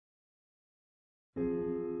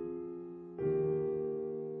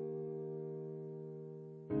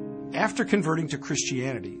After converting to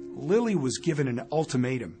Christianity, Lily was given an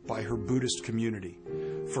ultimatum by her Buddhist community.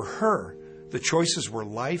 For her, the choices were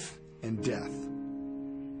life and death.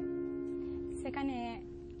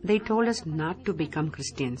 They told us not to become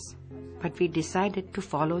Christians, but we decided to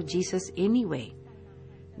follow Jesus anyway.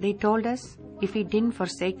 They told us if we didn't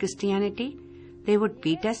forsake Christianity, they would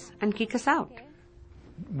beat us and kick us out.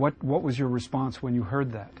 What was your response when you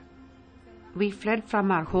heard that? We fled from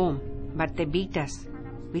our home, but they beat us.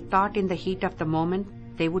 We thought in the heat of the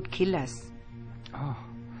moment they would kill us. Oh,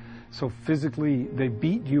 so physically they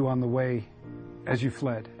beat you on the way as you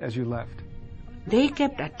fled, as you left? They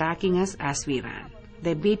kept attacking us as we ran.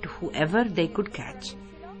 They beat whoever they could catch.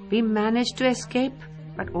 We managed to escape,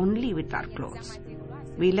 but only with our clothes.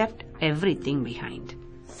 We left everything behind.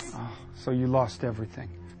 Oh, so you lost everything.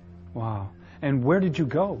 Wow. And where did you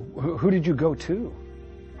go? Who did you go to?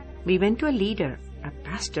 We went to a leader, a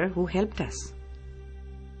pastor who helped us.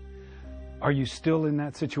 Are you still in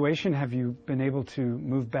that situation? Have you been able to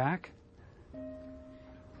move back?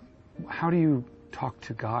 How do you talk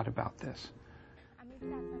to God about this?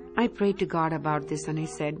 I prayed to God about this and I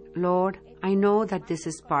said, Lord, I know that this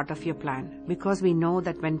is part of your plan because we know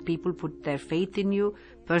that when people put their faith in you,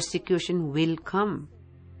 persecution will come.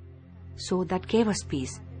 So that gave us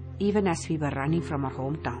peace, even as we were running from our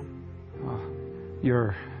hometown.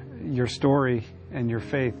 Your story and your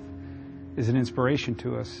faith is an inspiration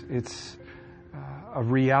to us. It's a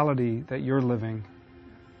reality that you're living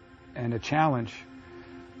and a challenge.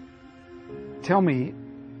 Tell me,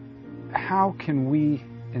 how can we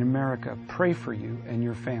in America pray for you and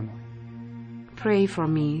your family? Pray for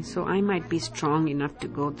me so I might be strong enough to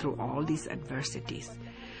go through all these adversities.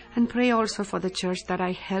 And pray also for the church that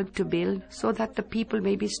I helped to build so that the people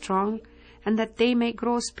may be strong and that they may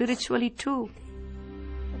grow spiritually too.